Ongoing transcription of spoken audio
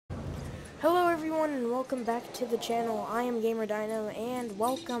Hello everyone and welcome back to the channel. I am Gamer Dino and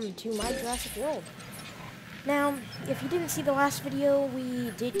welcome to my Jurassic World. Now, if you didn't see the last video, we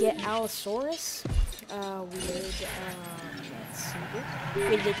did get Allosaurus. Let's see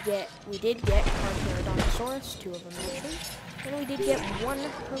here. We did get Carcharodontosaurus, 2 of them actually, and we did get 1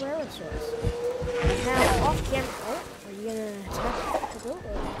 Herrerasaurus. Now off camera, are you gonna attack the build?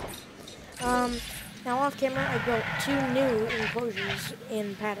 Now off camera, I built 2 new enclosures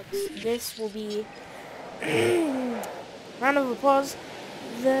in paddocks. This will be, round of applause,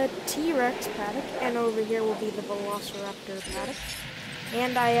 the T-Rex paddock, and over here will be the Velociraptor paddock.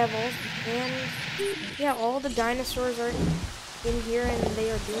 And I have all the dinosaurs are in here and they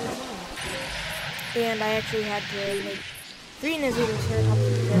are doing fine. And I actually had to make 3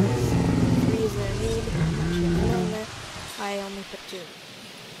 Nizitoceratops because 3 is what I need. I only put 2.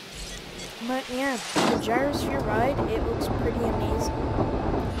 But yeah, the gyrosphere ride, it looks pretty amazing.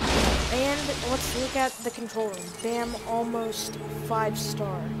 And let's look at the control room. Bam, almost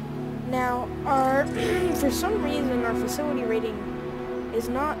 5-star. Now, for some reason, our facility rating is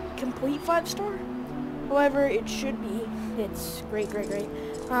not complete 5-star. However, it should be. It's great. We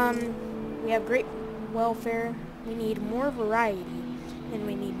have great welfare. We need more variety, and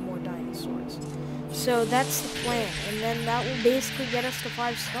we need more dinosaurs. So that's the plan, and then that will basically get us to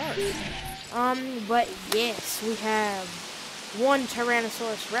 5 stars. But yes, we have 1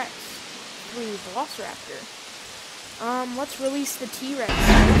 Tyrannosaurus Rex, 3 Velociraptor. Let's release the T-Rex.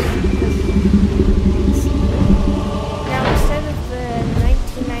 Now, instead of the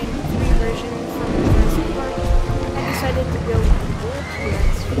 1993 version from Jurassic Park, I decided to build the full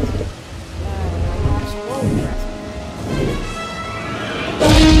T-Rex from Jurassic World Jurassic.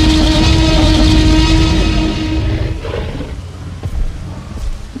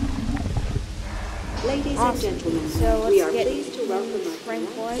 Ladies and gentlemen, so let's we are get pleased to welcome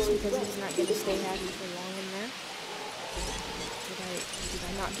tranquilized because he's not going to stay happy for long in there. Did I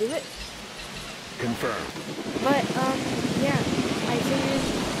not do it? Confirm. But, yeah, I figured,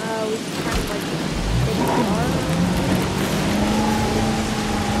 we can kind of like take the car.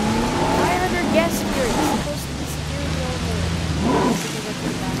 500 guest security. It's supposed to be security only. Because I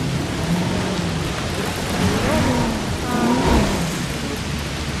put that.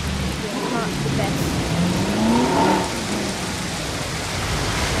 Not the best.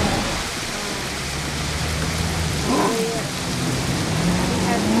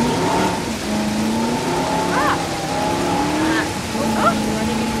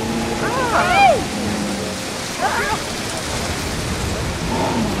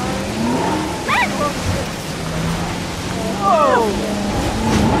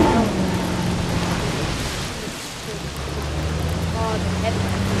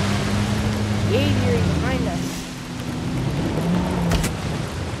 Behind us.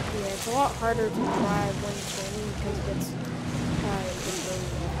 Yeah, it's a lot harder to drive when training because it's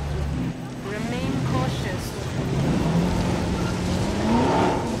remain cautious.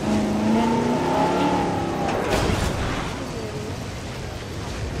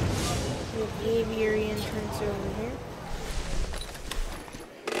 We have the aviary entrance over here.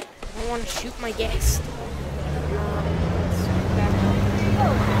 I want to shoot my guest. Let's back up.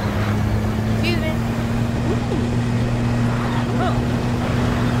 Excuse me.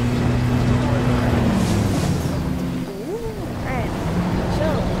 Alright, so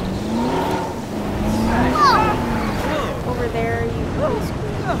over there you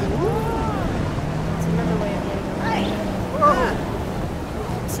basically it's another way of getting over there. You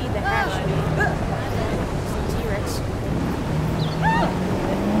can see the hatchway. It's the T-Rex.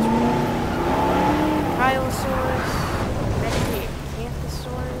 Kylosaurus,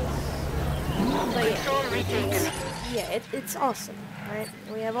 Metacanthosaurus. But yeah, it's awesome, right?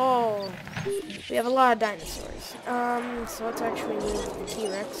 We have a lot of dinosaurs. So let's actually move the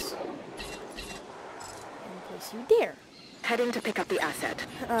T-Rex and place you there. heading to pick up the asset.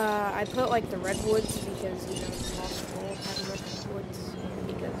 I put like the redwoods because it's possible having redwoods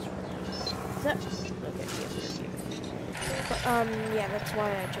because okay, but yeah, that's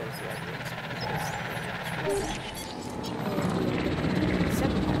why I chose the redwoods.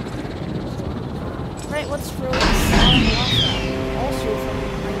 Right, let's release also from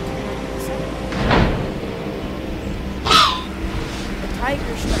 1997. The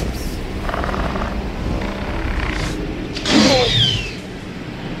Tiger Stripes.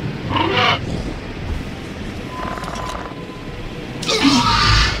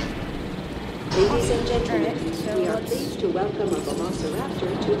 Ladies and gentlemen, so we are pleased to welcome a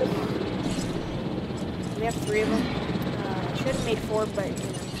Velociraptor to the park. We have 3 of them. Should have made 4, but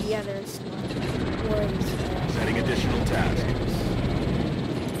the others was Setting additional tasks.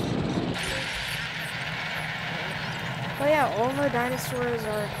 Oh yeah, all of our dinosaurs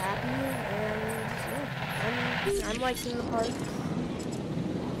are happy, and yeah, I'm liking the park.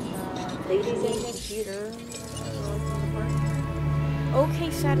 Ladies and Computer, liking the park. Okay,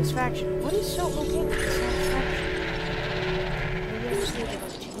 satisfaction. What is so okay with the satisfaction? Maybe I just need to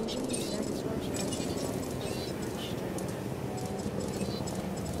like change it to satisfaction.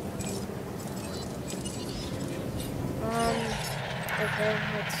 Okay,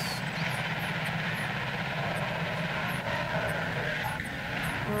 let's.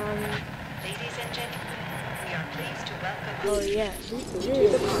 Ladies and gentlemen, we are pleased to welcome Oh yeah, to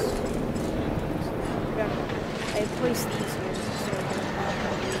the park. I placed these here so I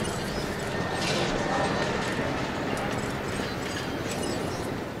can.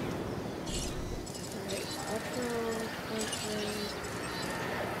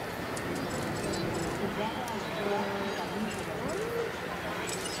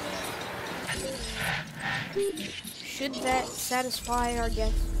 Should that satisfy our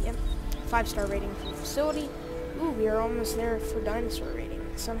guest? Yep. 5-star rating for the facility. Ooh, we are almost there for dinosaur rating.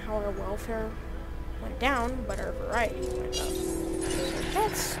 Somehow our welfare went down, but our variety went up.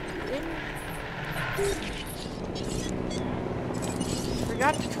 That's good.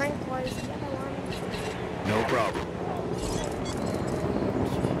 Forgot to tranquilize the other one. No problem.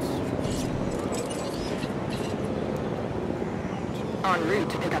 En route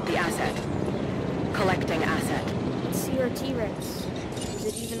to pick up the asset. Collecting asset. Let's see our T-Rex. Is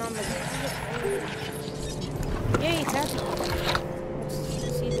it even on the ground? Yay, it's happy. Let's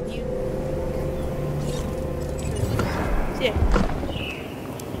see the view. Yeah.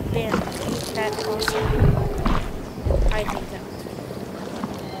 Damn, ain't that awesome? I think that was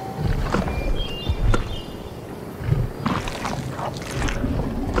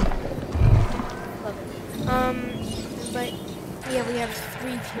love it. But yeah, we have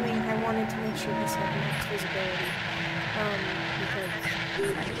 3 viewing. I wanted to make sure this had max visibility. Because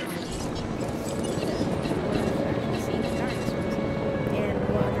see the dinosaurs and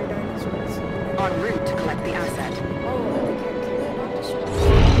what other dinosaurs. En route to collect the asset. Oh, okay, not destroyed.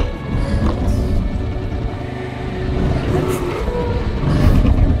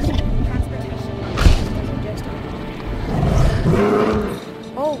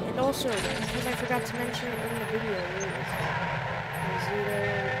 Oh, and also, because I forgot to mention it in the video,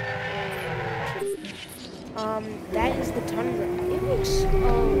 that is the Tundra. It looks,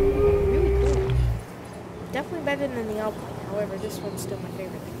 really cool. Definitely better than the Alpine. However, this one's still my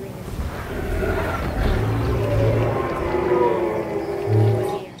favorite, the green.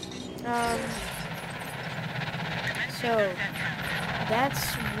 So,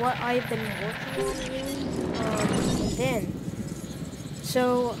 that's what I've been working on, really.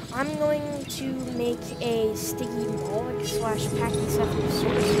 So I'm going to make a sticky mollusk /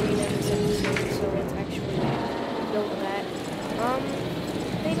 pachycephalosaurus arena in this episode, so let's actually build that.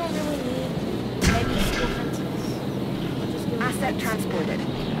 They don't really need heavy steel fences. We'll just go Asset transported.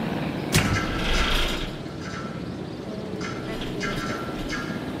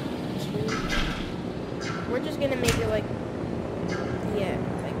 We're just gonna make it like, yeah,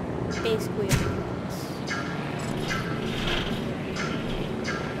 like basically a box.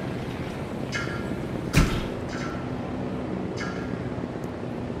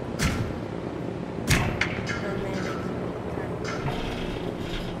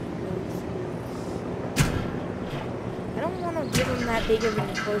 That big of an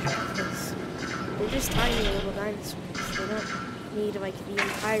enclosure because they're just tiny little dinosaurs. They don't need like the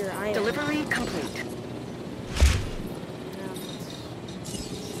entire island. Delivery complete.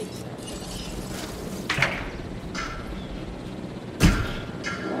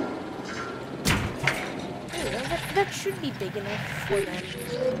 That should be big enough for them.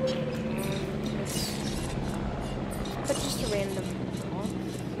 But just a random block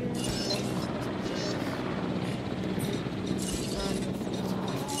here.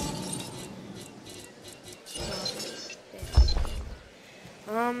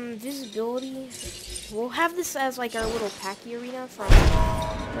 Visibility. We'll have this as like our little Packy arena from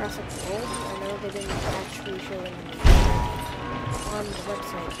Jurassic World. I know they didn't actually show it on the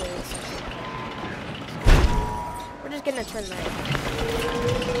website, but it's we're just gonna turn that.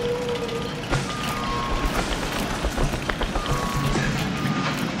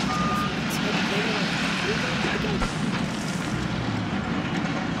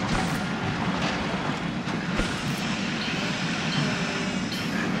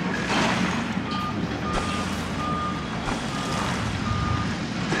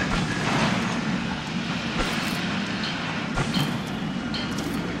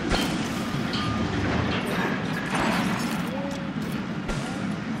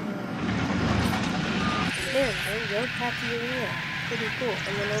 There you go, Pachyuria. Pretty cool.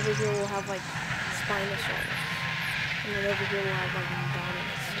 And then over here we'll have like Spinosaurus. And then over here we'll have like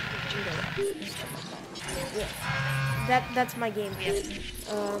Indominus and stuff like that. Yeah. That's my game plan.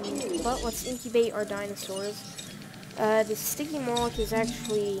 But let's incubate our dinosaurs. The sticky Moloch is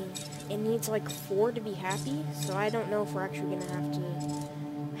actually, it needs like 4 to be happy, so I don't know if we're actually gonna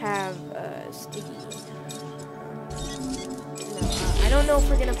have sticky. No, I don't know if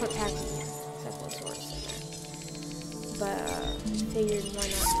we're gonna put Pachycephalosaurus in there. But figured why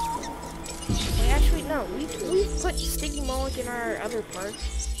not? Wait, actually no, we've put sticky Moloch in our other part.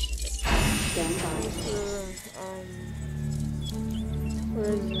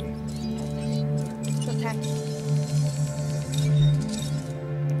 Where is it? Put Pachy.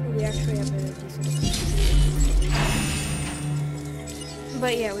 We actually have a decent.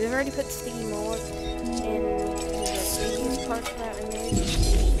 But yeah, we've already put sticky Moloch in the previous parts that I made,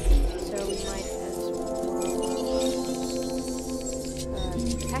 so we might as well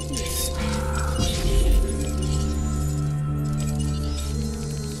Pachy's.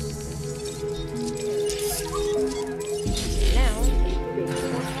 Now,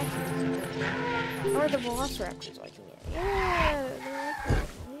 more Pachy's. How are the Velociraptors liking it? Yeah, they're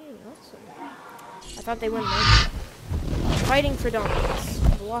liking it. Awesome. I thought they wouldn't like it. Fighting for dominance.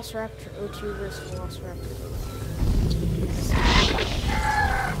 Velociraptor O2 versus Velociraptor O3.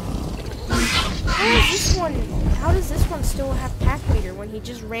 How does this one still have pack leader when he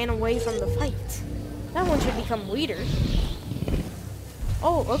just ran away from the fight? That one should become leader.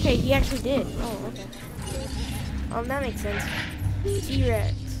 Oh, okay, he actually did. Oh, okay. That makes sense.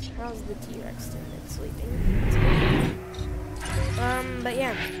 T-Rex. How's the T-Rex doing? It's sleeping. But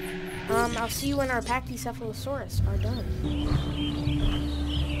yeah. I'll see you when our Pachycephalosaurus are done.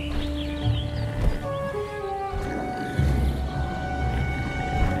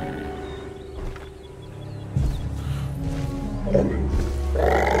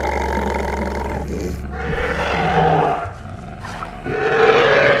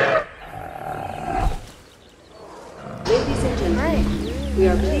 Ladies and gentlemen, we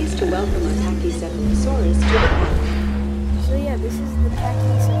are pleased to welcome our Pachycephalosaurus to the park. So yeah, this is the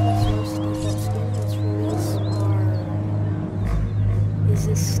Pachycephalosaurus default skin. Let's release our... Is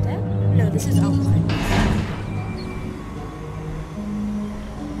this step? No, this is outline.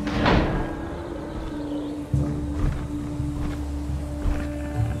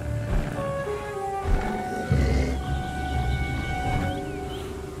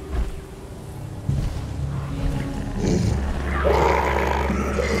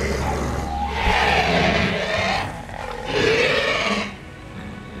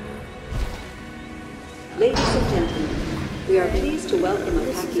 Ladies and gentlemen, we are pleased to welcome our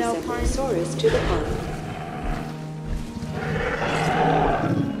Pachycephalosaurus to the park.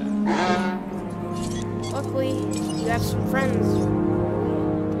 Luckily, you have some friends.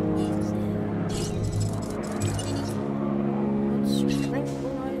 Let's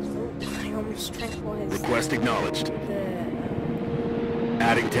tranquilize. Oh, I almost tranquilized. Request acknowledged. The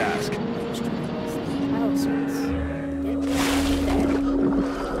Adding task. oh, so it's...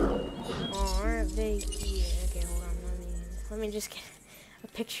 Oh, aren't they? Yeah, okay, hold on. Let me just get a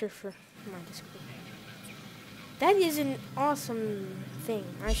picture for my Discord. That is an awesome thing.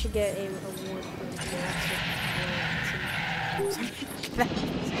 I should get an award for Jurassic.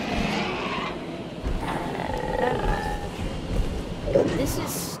 This is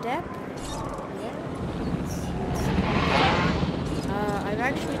Step. Yeah. I've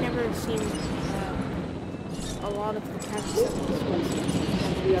actually never seen a lot of the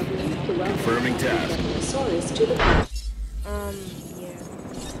Pachycephalosaurus. We are pleased to welcome Confirming task. Pachycephalosaurus to the park. Yeah.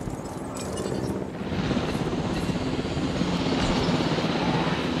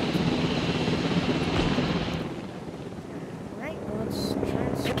 Alright, well, let's try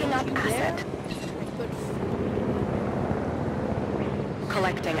and Picking up asset.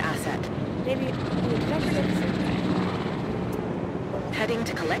 Collecting asset. Maybe did I forget to say that? Heading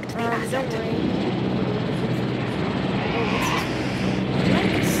to collect the Don't asset. worry. Oh, what's this? Let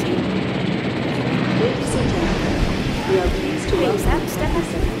me see. Ladies and gentlemen, we are pleased to Wait, is welcome that our Step?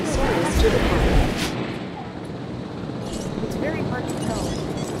 Pachycephalosaurus to the park. It's very hard to tell.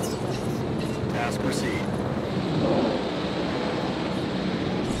 Task proceed.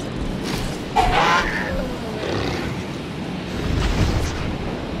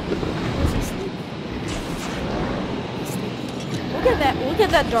 Look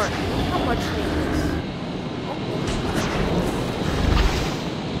at that dart. Look how much it is.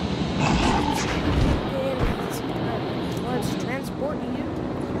 Let's transport you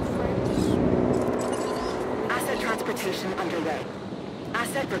to France. Asset transportation underway.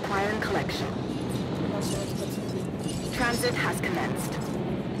 Asset requiring collection. so let's put some food. Transit has commenced.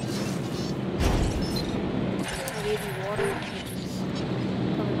 I gave you water, which is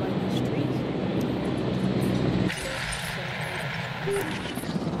covered by these trees.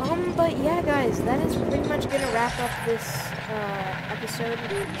 But yeah, guys, that is pretty much gonna wrap up this episode.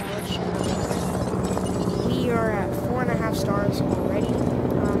 We are at 4.5 stars already.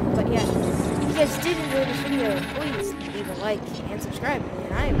 But yeah, if you guys did enjoy this video, please leave a like and subscribe,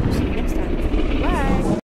 and I will see you next time. Bye!